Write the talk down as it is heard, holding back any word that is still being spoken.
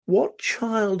What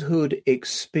childhood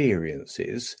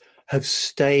experiences have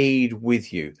stayed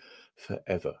with you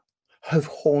forever, have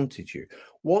haunted you?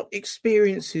 What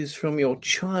experiences from your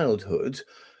childhood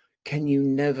can you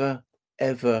never,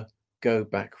 ever go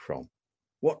back from?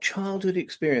 What childhood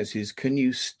experiences can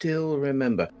you still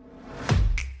remember?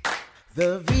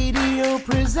 The Video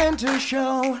Presenter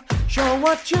Show. Show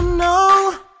what you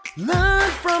know. Learn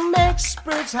from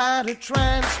experts how to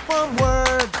transform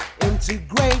word into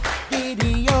great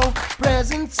video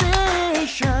presentations.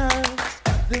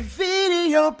 The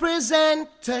Video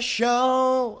Presenter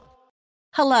Show.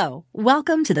 Hello,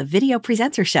 welcome to the Video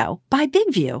Presenter Show by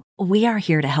BigView. We are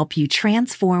here to help you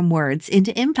transform words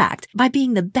into impact by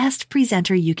being the best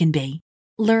presenter you can be.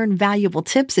 Learn valuable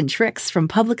tips and tricks from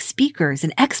public speakers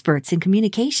and experts in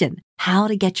communication, how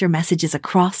to get your messages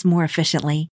across more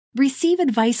efficiently. Receive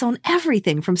advice on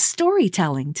everything from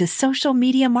storytelling to social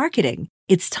media marketing.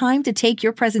 It's time to take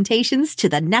your presentations to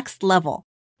the next level.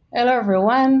 Hello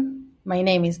everyone, my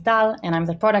name is Tal and I'm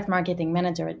the Product Marketing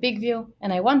Manager at BigView,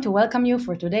 and I want to welcome you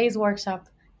for today's workshop.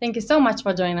 Thank you so much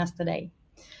for joining us today.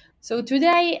 So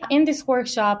today in this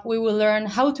workshop, we will learn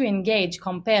how to engage,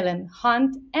 compel, and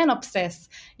hunt and obsess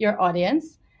your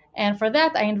audience. And for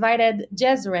that, I invited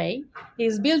Jez Ray.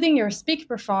 He's building your speak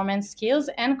performance skills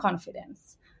and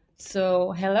confidence.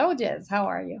 So hello, Jez. How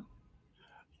are you?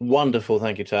 Wonderful.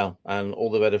 Thank you, Tal. And all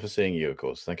the better for seeing you, of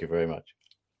course. Thank you very much.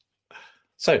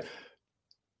 So,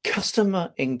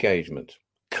 customer engagement,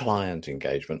 client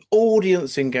engagement,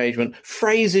 audience engagement,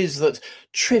 phrases that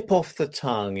trip off the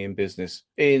tongue in business,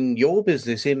 in your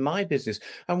business, in my business,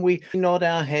 and we nod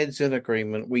our heads in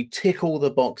agreement. We tick all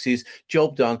the boxes,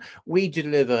 job done. We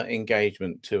deliver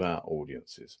engagement to our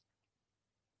audiences.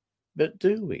 But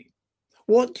do we?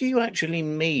 What do you actually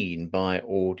mean by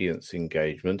audience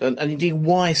engagement? And indeed,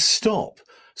 why stop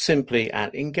simply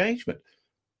at engagement?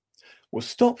 Well,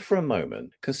 stop for a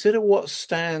moment. Consider what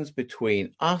stands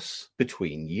between us,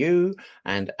 between you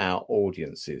and our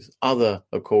audiences. Other,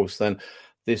 of course, than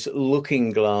this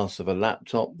looking glass of a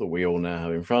laptop that we all now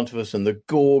have in front of us and the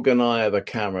gorgon eye of a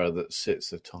camera that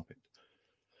sits atop it.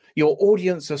 Your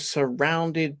audience are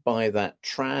surrounded by that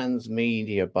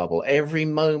transmedia bubble every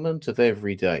moment of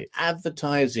every day.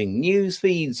 Advertising, news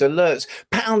feeds, alerts,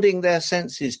 pounding their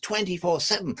senses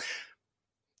 24/7.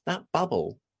 That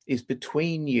bubble is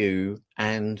between you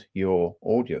and your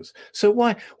audience. So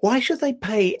why should they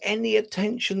pay any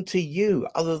attention to you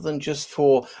other than just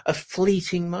for a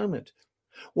fleeting moment?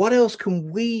 What else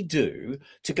can we do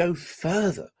to go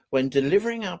further when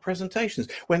delivering our presentations,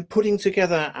 when putting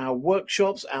together our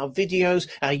workshops, our videos,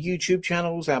 our YouTube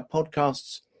channels, our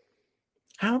podcasts?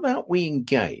 How about we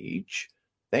engage,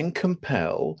 then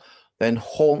compel, then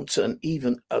haunt and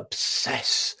even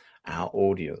obsess our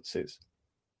audiences?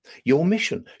 Your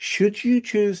mission, should you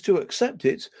choose to accept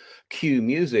it, cue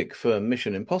music for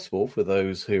Mission Impossible for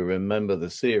those who remember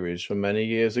the series from many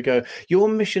years ago. Your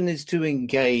mission is to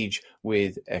engage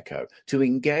with Echo, to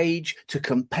engage, to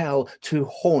compel, to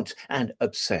haunt and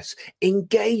obsess.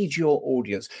 Engage your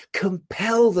audience,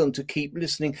 compel them to keep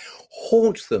listening,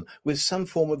 haunt them with some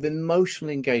form of emotional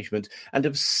engagement, and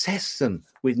obsess them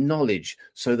with knowledge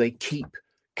so they keep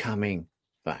coming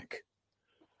back.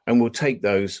 And we'll take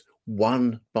those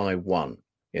one by one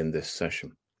in this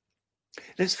session.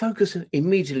 Let's focus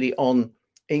immediately on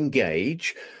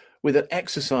engage, with an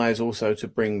exercise also to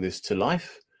bring this to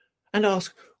life, and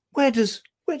ask, where does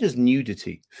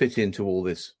nudity fit into all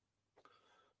this?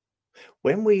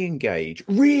 When we engage,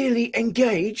 really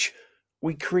engage,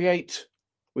 we create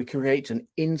an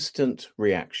instant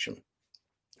reaction.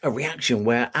 A reaction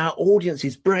where our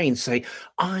audience's brains say,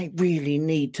 I really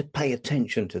need to pay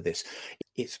attention to this.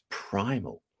 It's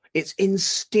primal. It's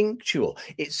instinctual.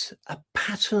 It's a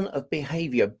pattern of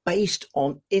behavior based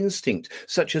on instinct,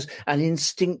 such as an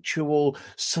instinctual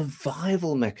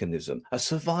survival mechanism, a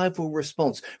survival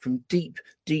response from deep,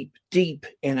 deep, deep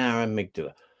in our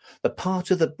amygdala, the part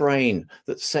of the brain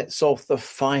that sets off the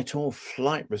fight or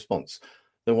flight response,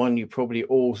 the one you probably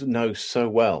all know so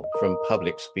well from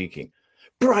public speaking.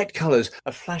 Bright colors,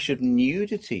 a flash of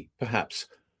nudity, perhaps,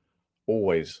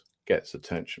 always gets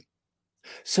attention.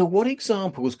 So what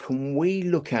examples can we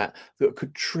look at that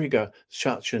could trigger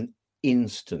such an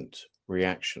instant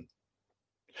reaction?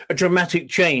 A dramatic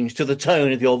change to the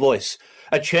tone of your voice,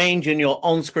 a change in your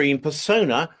on-screen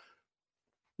persona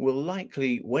will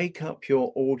likely wake up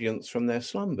your audience from their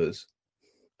slumbers,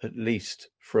 at least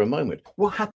for a moment.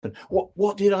 What happened?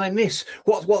 What did I miss?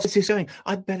 What's this going?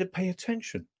 I'd better pay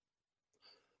attention.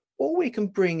 Or we can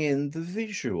bring in the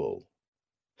visual.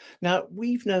 Now,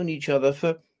 we've known each other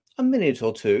for a minute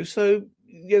or two, so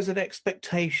there's an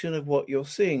expectation of what you're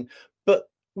seeing. But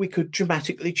we could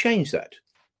dramatically change that.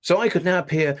 So I could now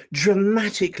appear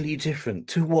dramatically different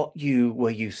to what you were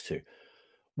used to.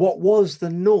 What was the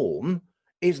norm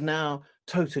is now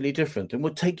totally different and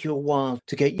would take you a while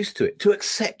to get used to it, to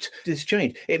accept this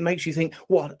change. It makes you think,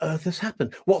 what on earth has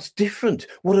happened? What's different?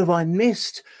 What have I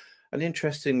missed? And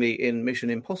interestingly, in Mission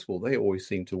Impossible, they always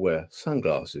seem to wear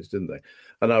sunglasses, didn't they?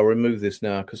 And I'll remove this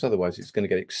now because otherwise it's going to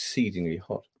get exceedingly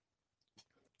hot.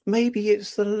 Maybe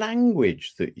it's the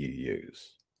language that you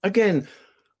use. Again,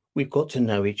 we've got to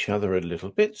know each other a little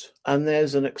bit, and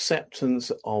there's an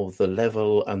acceptance of the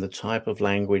level and the type of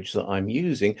language that I'm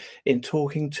using in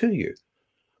talking to you.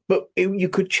 But you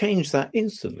could change that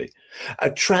instantly. A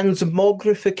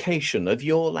transmogrification of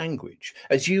your language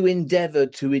as you endeavor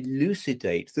to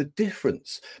elucidate the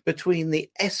difference between the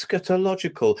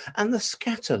eschatological and the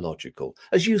scatological,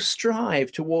 as you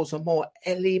strive towards a more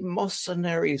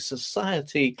eleemosynary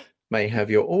society, may have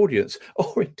your audience,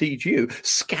 or indeed you,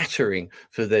 scattering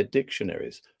for their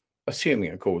dictionaries.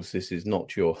 Assuming, of course, this is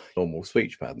not your normal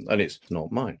speech pattern, and it's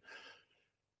not mine.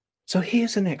 So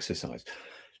here's an exercise.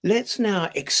 Let's now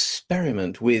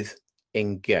experiment with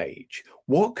engage.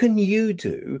 What can you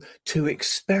do to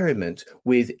experiment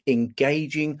with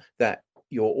engaging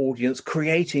your audience,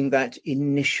 creating that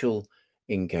initial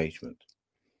engagement?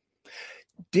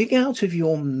 Dig out of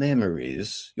your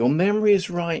memories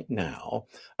right now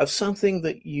of something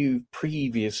that you've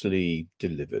previously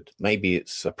delivered. Maybe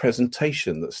it's a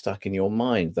presentation that's stuck in your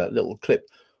mind, that little clip,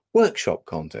 workshop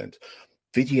content,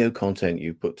 video content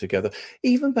you put together,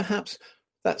 even perhaps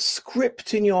that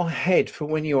script in your head for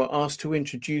when you are asked to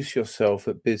introduce yourself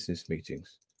at business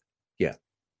meetings. Yeah,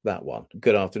 that one.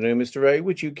 Good afternoon, Mr. A.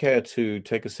 Would you care to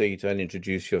take a seat and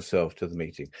introduce yourself to the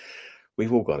meeting?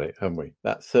 We've all got it, haven't we?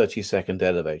 That 30-second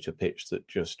elevator pitch that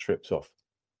just trips off.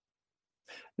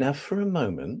 Now, for a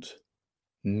moment,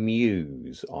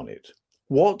 muse on it.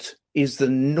 What is the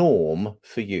norm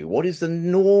for you? What is the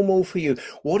normal for you?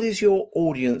 What is your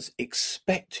audience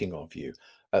expecting of you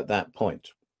at that point?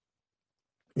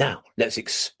 Now, let's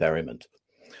experiment.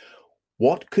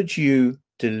 What could you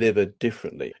deliver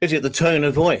differently? Is it the tone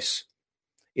of voice?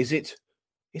 Is it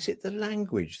the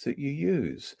language that you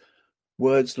use?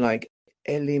 Words like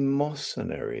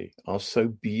eleemosynary are so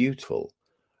beautiful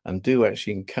and do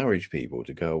actually encourage people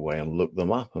to go away and look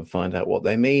them up and find out what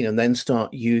they mean and then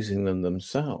start using them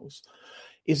themselves.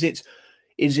 Is it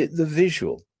the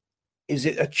visual? Is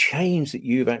it a change that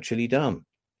you've actually done?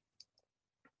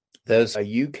 There's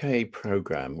a UK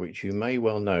program which you may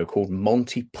well know called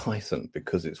Monty Python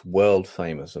because it's world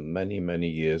famous and many, many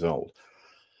years old.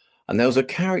 And there was a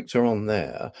character on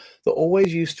there that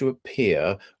always used to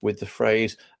appear with the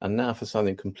phrase, and now for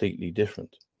something completely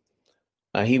different.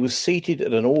 He was seated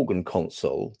at an organ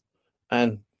console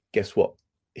and guess what?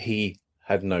 He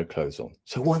had no clothes on.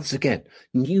 So once again,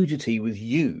 nudity was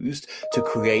used to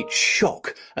create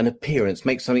shock and appearance,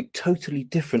 make something totally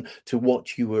different to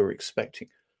what you were expecting.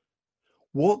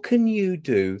 What can you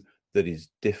do that is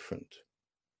different?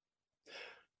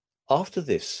 After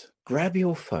this, grab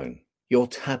your phone, your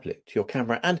tablet, your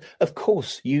camera, and of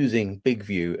course, using Big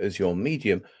View as your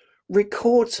medium,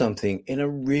 record something in a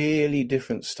really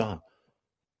different style.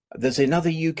 There's another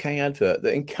UK advert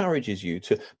that encourages you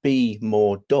to be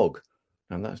more dog.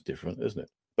 And that's different, isn't it?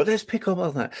 But let's pick up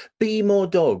on that. Be more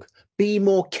dog, be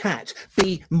more cat,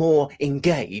 be more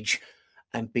engage,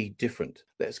 and be different.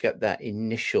 Let's get that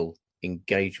initial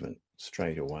engagement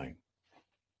straight away.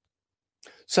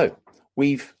 So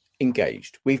we've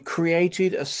engaged. We've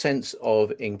created a sense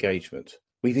of engagement.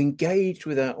 We've engaged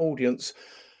with our audience.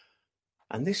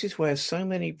 And this is where so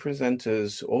many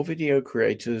presenters or video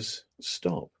creators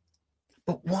stop.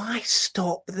 But why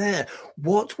stop there?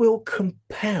 What will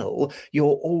compel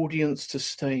your audience to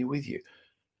stay with you?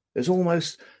 There's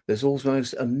almost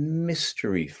a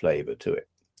mystery flavor to it.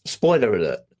 Spoiler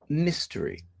alert,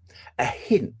 mystery. A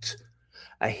hint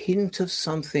of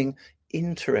something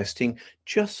interesting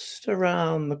just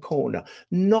around the corner,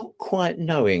 not quite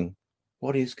knowing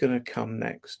what is going to come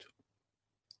next.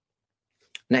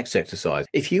 Next exercise.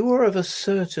 If you were of a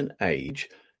certain age,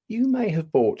 you may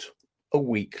have bought a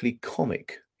weekly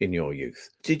comic in your youth.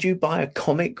 Did you buy a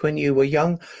comic when you were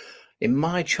young? In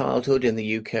my childhood in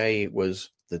the UK, it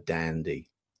was The Dandy,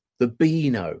 The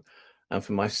Beano, and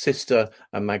for my sister,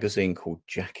 a magazine called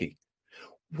Jackie.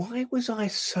 Why was I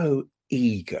so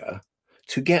eager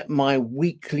to get my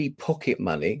weekly pocket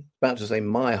money, about to say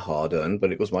my hard-earned,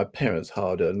 but it was my parents'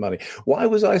 hard-earned money. Why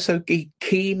was I so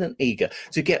keen and eager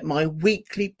to get my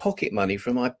weekly pocket money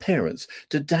from my parents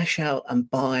to dash out and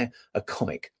buy a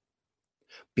comic?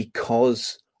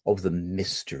 Because of the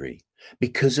mystery,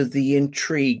 because of the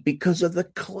intrigue, because of the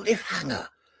cliffhanger.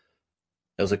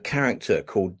 There was a character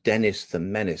called Dennis the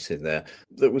Menace in there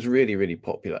that was really, really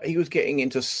popular. He was getting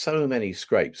into so many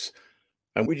scrapes,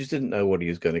 and we just didn't know what he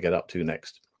was going to get up to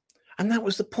next. And that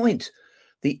was the point.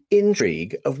 The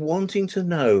intrigue of wanting to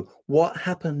know what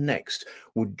happened next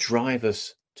would drive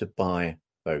us to buy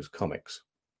those comics.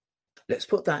 Let's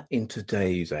put that in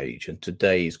today's age and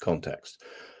today's context.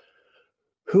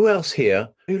 Who else here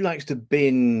who likes to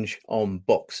binge on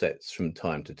box sets from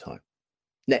time to time?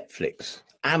 Netflix,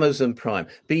 Amazon Prime,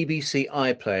 BBC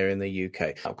iPlayer in the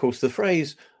UK. Of course, the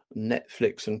phrase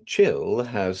Netflix and chill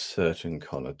has certain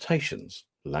connotations.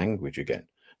 Language again,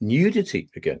 nudity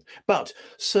again, but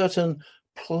certain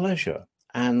pleasure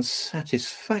and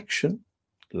satisfaction,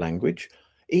 language,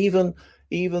 even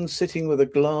sitting with a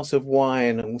glass of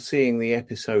wine and seeing the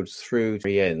episodes through to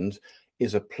the end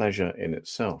is a pleasure in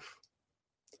itself.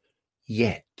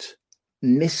 Yet,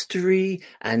 mystery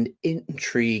and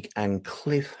intrigue and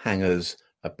cliffhangers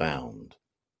abound.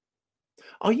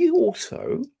 Are you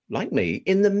also, like me,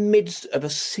 in the midst of a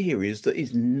series that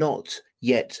is not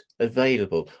yet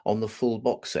available on the full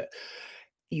box set?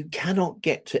 You cannot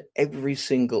get to every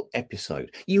single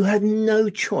episode. You have no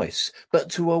choice but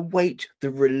to await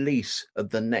the release of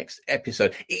the next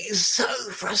episode. It is so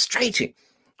frustrating.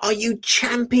 Are you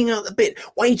champing at the bit,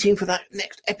 waiting for that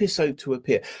next episode to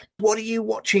appear? What are you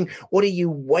watching? What are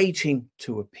you waiting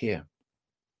to appear?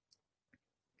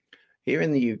 Here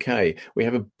in the UK, we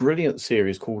have a brilliant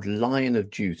series called Line of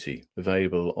Duty,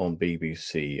 available on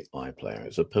BBC iPlayer.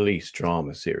 It's a police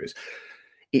drama series.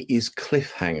 It is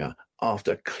cliffhanger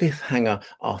after cliffhanger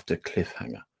after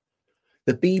cliffhanger.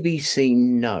 The BBC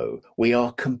know we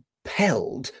are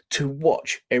compelled to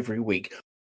watch every week.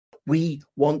 We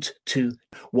want to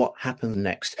what happens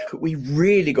next. We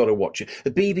really got to watch it. The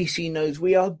BBC knows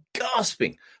we are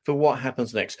gasping for what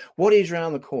happens next. What is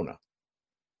round the corner?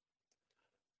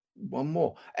 One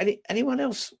more. Anyone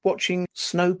else watching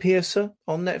Snowpiercer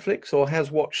on Netflix or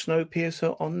has watched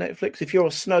Snowpiercer on Netflix? If you're a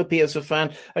Snowpiercer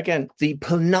fan, again, the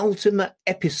penultimate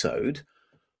episode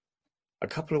a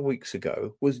couple of weeks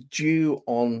ago was due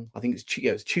on, I think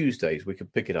it's Tuesdays. We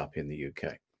could pick it up in the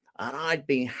UK. And I'd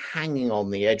been hanging on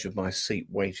the edge of my seat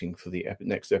waiting for the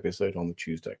next episode on the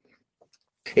Tuesday.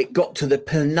 It got to the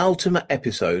penultimate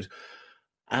episode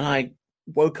and I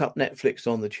woke up Netflix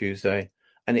on the Tuesday.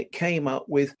 And it came up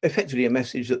with effectively a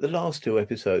message that the last two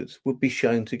episodes would be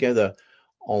shown together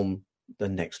on the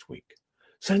next week.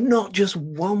 So not just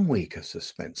 1 week of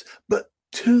suspense, but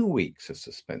 2 weeks of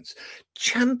suspense.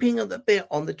 Champing at the bit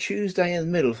on the Tuesday in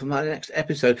the middle for my next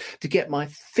episode to get my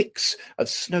fix of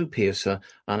Snowpiercer,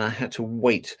 and I had to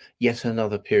wait yet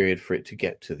another period for it to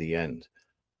get to the end.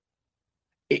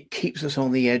 It keeps us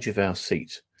on the edge of our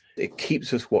seat. It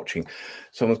keeps us watching.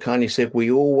 Someone kindly said, we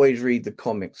always read the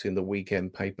comics in the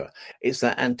weekend paper. It's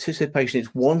that anticipation.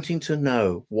 It's wanting to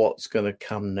know what's going to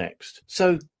come next.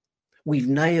 So we've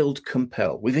nailed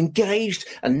Compel. We've engaged,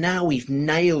 and now we've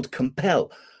nailed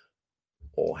Compel.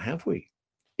 Or have we?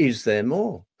 Is there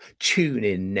more? Tune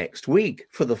in next week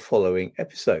for the following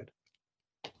episode.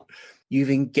 You've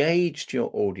engaged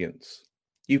your audience.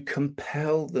 You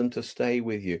compel them to stay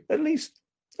with you, at least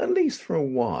for a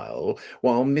while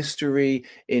mystery,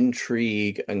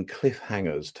 intrigue, and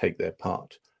cliffhangers take their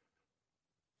part.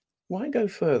 Why go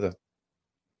further?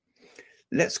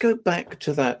 Let's go back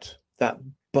to that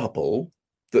bubble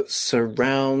that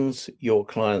surrounds your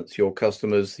clients, your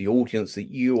customers, the audience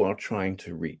that you are trying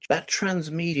to reach. That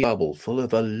transmedia bubble full of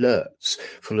alerts,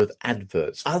 full of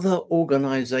adverts, other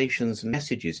organizations'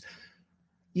 messages.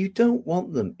 You don't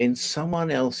want them in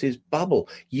someone else's bubble.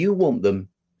 You want them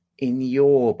in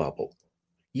your bubble.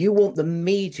 You want the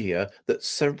media that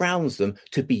surrounds them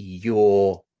to be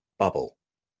your bubble.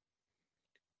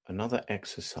 Another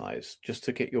exercise, just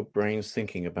to get your brains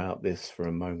thinking about this for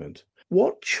a moment.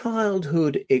 What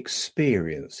childhood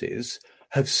experiences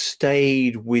have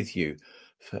stayed with you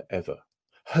forever,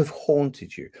 have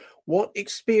haunted you? What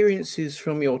experiences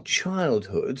from your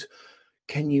childhood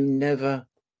can you never,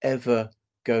 ever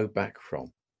go back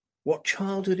from? What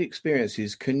childhood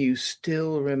experiences can you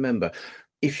still remember?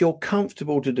 If you're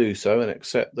comfortable to do so, and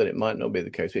accept that it might not be the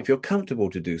case, but if you're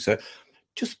comfortable to do so,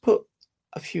 just put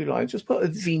a few lines, just put a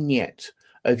vignette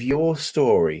of your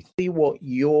story. See what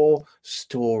your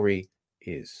story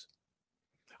is.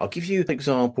 I'll give you an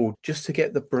example just to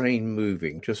get the brain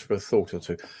moving, just for a thought or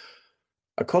two.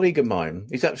 A colleague of mine,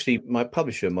 he's actually my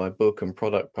publisher, my book and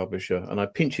product publisher, and I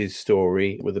pinch his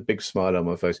story with a big smile on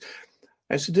my face.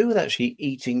 It's to do with actually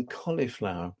eating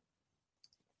cauliflower.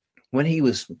 When he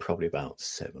was probably about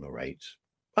 7 or 8,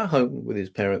 at home with his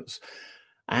parents,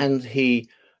 and he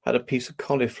had a piece of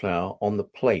cauliflower on the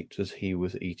plate as he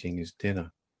was eating his dinner.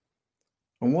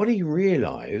 And what he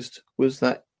realized was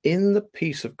that in the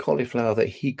piece of cauliflower that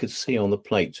he could see on the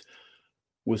plate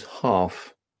was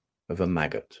half of a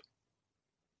maggot.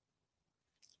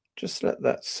 Just let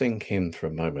that sink in for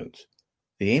a moment.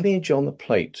 The image on the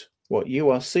plate, what you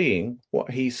are seeing,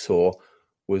 what he saw,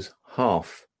 was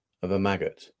half of a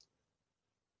maggot.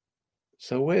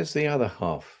 So where's the other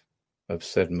half of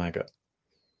said maggot?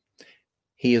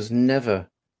 He has never,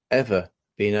 ever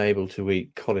been able to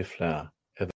eat cauliflower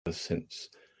ever since.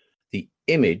 The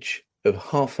image of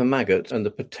half a maggot and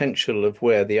the potential of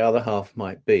where the other half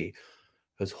might be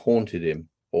has haunted him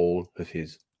all of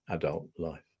his adult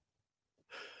life.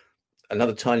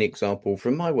 Another tiny example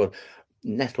from my world,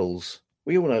 nettles.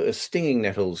 We all know stinging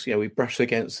nettles, we brush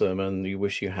against them and you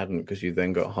wish you hadn't because you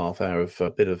then got half hour of a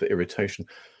bit of irritation.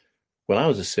 When I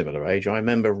was a similar age, I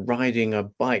remember riding a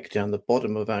bike down the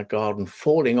bottom of our garden,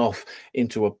 falling off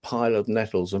into a pile of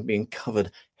nettles and being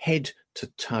covered head to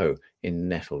toe in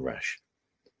nettle rash.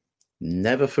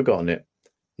 Never forgotten it,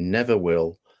 never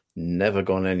will, never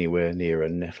gone anywhere near a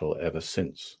nettle ever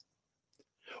since.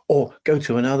 Or go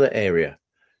to another area,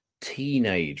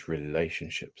 teenage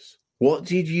relationships. What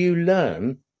did you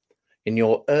learn in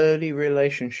your early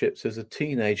relationships as a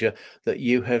teenager that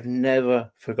you have never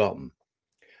forgotten?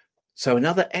 So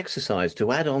another exercise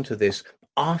to add on to this,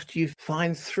 after you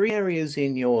find 3 areas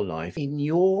in your life, in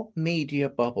your media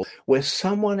bubble, where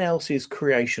someone else's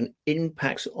creation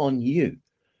impacts on you.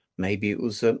 Maybe it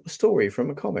was a story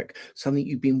from a comic, something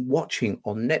you've been watching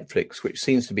on Netflix, which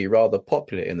seems to be rather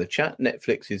popular in the chat.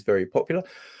 Netflix is very popular.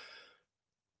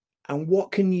 And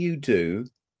what can you do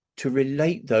to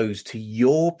relate those to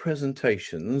your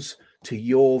presentations, to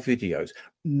your videos?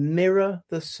 Mirror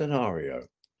the scenario.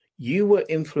 You were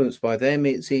influenced by them.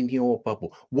 It's in your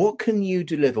bubble. What can you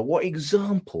deliver? What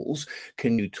examples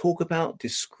can you talk about,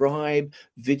 describe,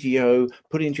 video,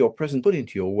 put into your present, put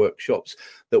into your workshops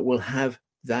that will have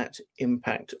that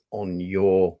impact on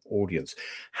your audience?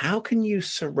 How can you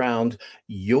surround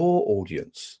your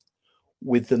audience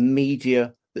with the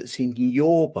media that's in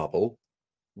your bubble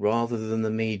rather than the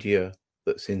media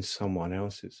that's in someone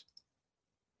else's?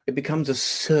 It becomes a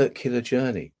circular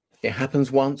journey. It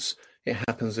happens once, it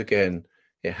happens again,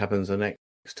 it happens the next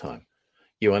time.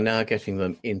 You are now getting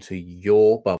them into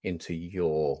your bubble, into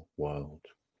your world.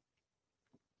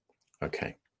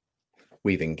 Okay,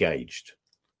 we've engaged,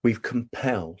 we've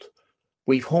compelled,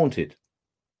 we've haunted.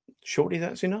 Surely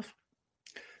that's enough?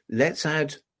 Let's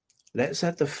add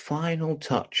the final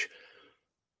touch.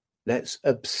 Let's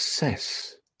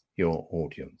obsess your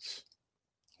audience.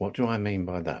 What do I mean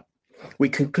by that? We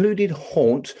concluded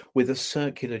haunt with a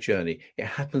circular journey. It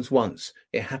happens once,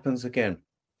 it happens again.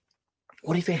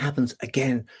 What if it happens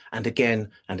again and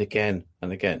again and again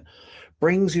and again?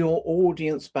 Brings your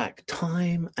audience back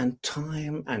time and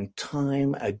time and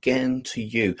time again to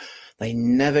you. They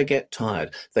never get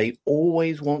tired. They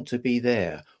always want to be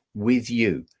there with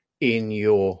you in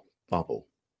your bubble.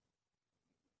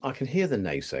 I can hear the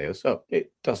naysayers. Oh,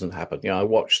 it doesn't happen. I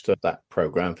watched that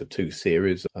program for 2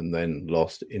 series and then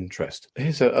lost interest.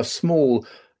 Here's a small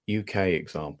UK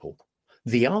example.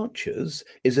 The Archers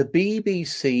is a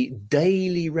BBC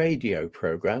daily radio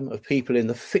program of people in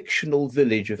the fictional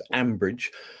village of Ambridge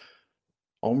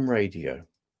on radio. Do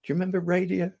you remember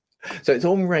radio? So it's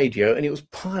on radio and it was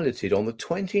piloted on the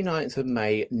 29th of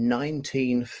May,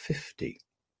 1950.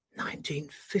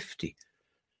 1950.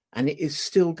 And it is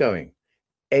still going.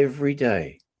 Every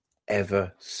day,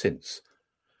 ever since.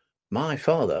 My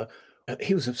father,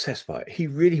 he was obsessed by it. He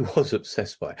really was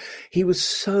obsessed by it. He was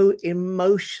so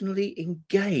emotionally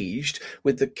engaged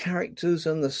with the characters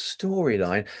and the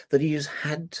storyline that he just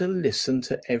had to listen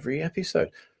to every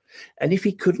episode. And if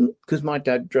he couldn't, because my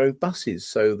dad drove buses,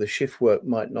 so the shift work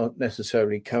might not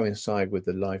necessarily coincide with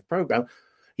the live program,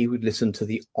 he would listen to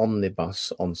the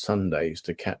omnibus on Sundays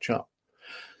to catch up.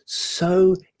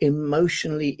 So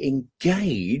emotionally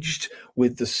engaged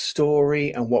with the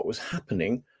story and what was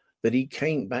happening that he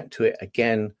came back to it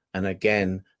again and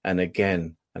again and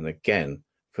again and again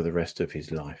for the rest of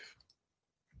his life.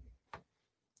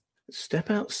 Step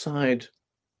outside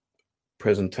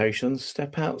presentations,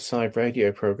 step outside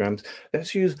radio programs.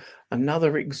 Let's use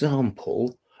another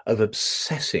example of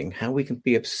obsessing, how we can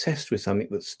be obsessed with something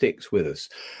that sticks with us.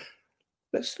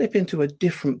 Let's slip into a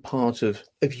different part of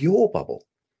your bubble.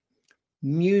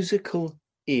 Musical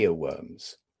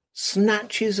earworms,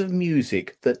 snatches of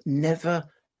music that never,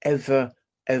 ever,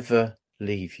 ever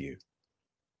leave you.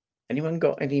 Anyone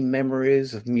got any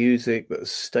memories of music that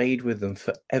stayed with them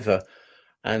forever?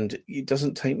 And it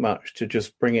doesn't take much to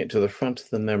just bring it to the front of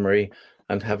the memory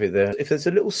and have it there. If there's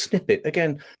a little snippet,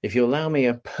 again, if you allow me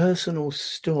a personal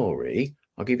story,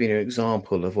 I'll give you an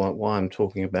example of why I'm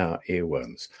talking about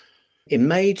earworms. In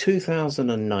May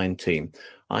 2019,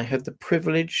 I had the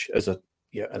privilege as an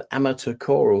amateur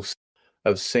choral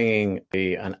of singing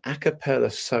an a cappella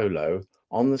solo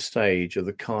on the stage of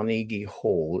the Carnegie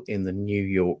Hall in the New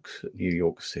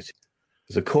York City.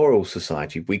 As a choral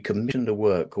society, we commissioned a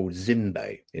work called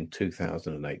Zimbe in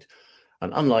 2008.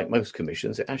 And unlike most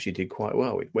commissions, it actually did quite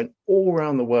well. It went all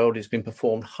around the world. It's been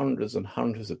performed hundreds and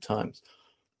hundreds of times.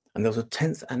 And there was a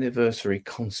 10th anniversary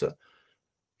concert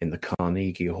in the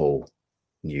Carnegie Hall,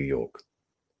 New York.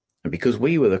 And because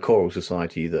we were the choral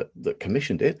society that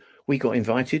commissioned it, we got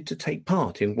invited to take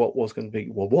part in what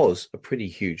was a pretty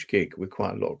huge gig with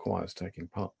quite a lot of choirs taking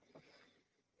part.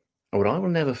 And what I will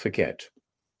never forget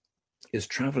is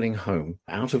travelling home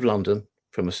out of London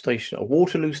from a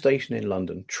Waterloo station in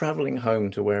London, travelling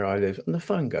home to where I live, and the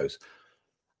phone goes.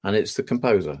 And it's the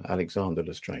composer, Alexander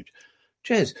Lestrange.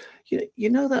 Jez, you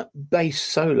know that bass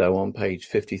solo on page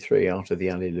 53 after the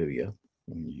Alleluia?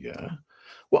 Yeah.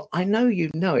 Well, I know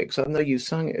you know it because I know you've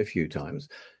sung it a few times.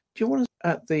 Do you want to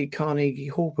at the Carnegie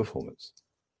Hall performance?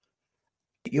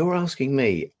 You're asking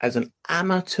me, as an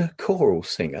amateur choral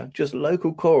singer, just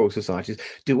local choral societies,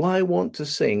 do I want to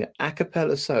sing a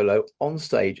cappella solo on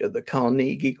stage at the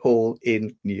Carnegie Hall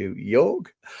in New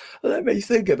York? Let me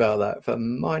think about that for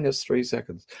 -3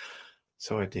 seconds.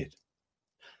 So I did.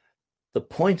 The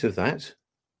point of that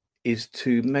is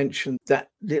to mention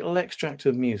that little extract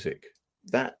of music,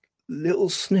 that little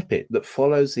snippet that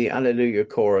follows the Alleluia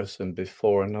chorus and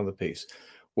before another piece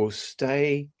will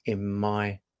stay in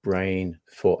my brain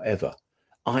forever.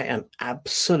 I am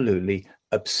absolutely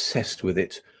obsessed with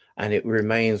it, and it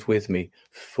remains with me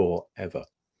forever.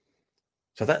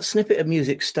 So that snippet of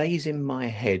music stays in my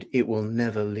head. It will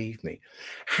never leave me.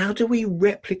 How do we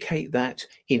replicate that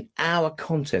in our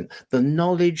content, the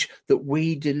knowledge that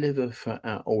we deliver for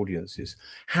our audiences?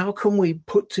 How can we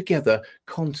put together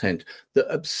content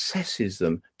that obsesses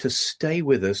them to stay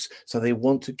with us so they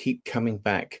want to keep coming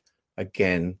back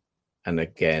again and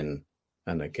again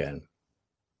and again?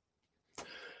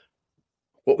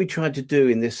 What we tried to do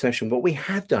in this session, what we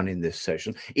have done in this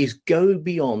session, is go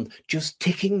beyond just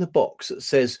ticking the box that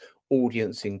says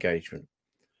audience engagement.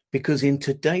 Because in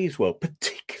today's world,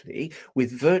 particularly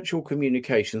with virtual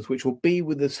communications, which will be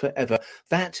with us forever,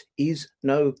 that is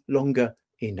no longer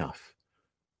enough.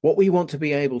 What we want to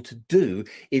be able to do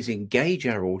is engage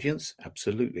our audience,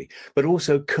 absolutely, but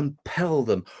also compel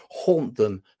them, haunt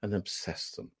them, and obsess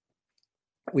them.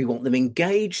 We want them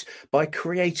engaged by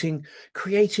creating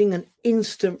an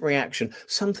instant reaction,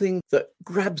 something that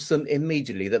grabs them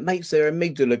immediately, that makes their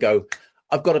amygdala go,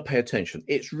 I've got to pay attention.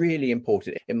 It's really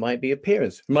important. It might be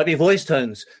appearance, it might be voice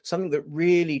tones, something that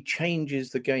really changes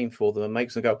the game for them and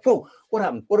makes them go, whoa, what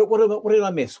happened? What did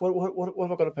I miss? What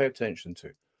have I got to pay attention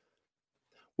to?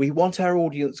 We want our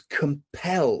audience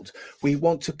compelled. We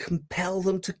want to compel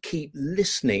them to keep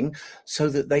listening so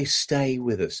that they stay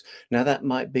with us. Now, that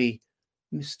might be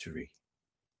mystery,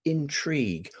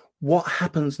 intrigue. What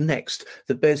happens next?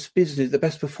 The best business, the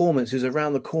best performance is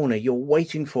around the corner. You're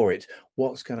waiting for it.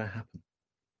 What's going to happen?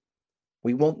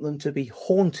 We want them to be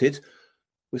haunted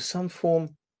with some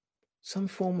form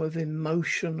of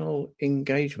emotional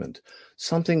engagement,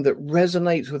 something that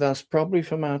resonates with us probably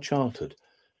from our childhood.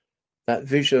 That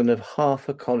vision of half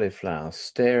a cauliflower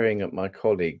staring at my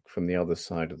colleague from the other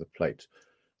side of the plate.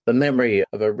 The memory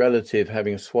of a relative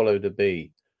having swallowed a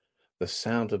bee. The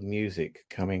sound of music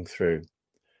coming through.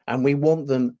 And we want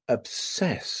them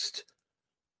obsessed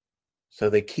so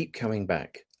they keep coming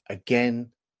back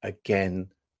again,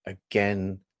 again,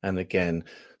 again, and again,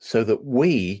 so that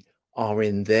we are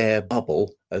in their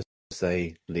bubble as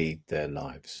they lead their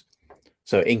lives.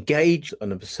 So engage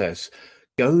and obsess.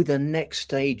 Go the next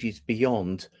stages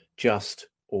beyond just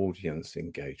audience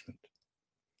engagement.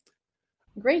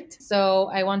 Great. So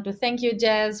I want to thank you,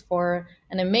 Jez, for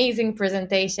an amazing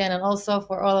presentation, and also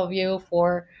for all of you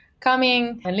for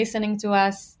coming and listening to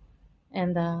us.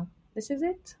 And this is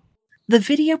it. The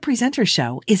Video Presenter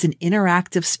Show is an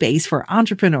interactive space for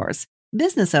entrepreneurs,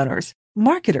 business owners,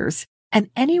 marketers, and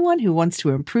anyone who wants to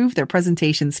improve their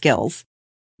presentation skills.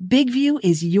 BigView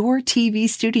is your TV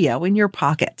studio in your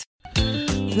pocket.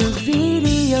 The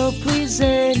Video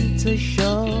Presenter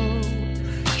Show.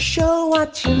 Show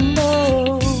what you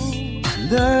know.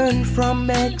 Learn from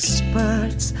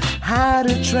experts how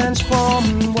to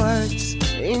transform words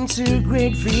into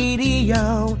great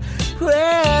video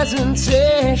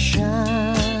presentations.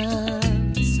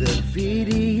 The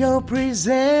Video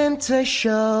Presenter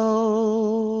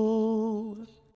Show.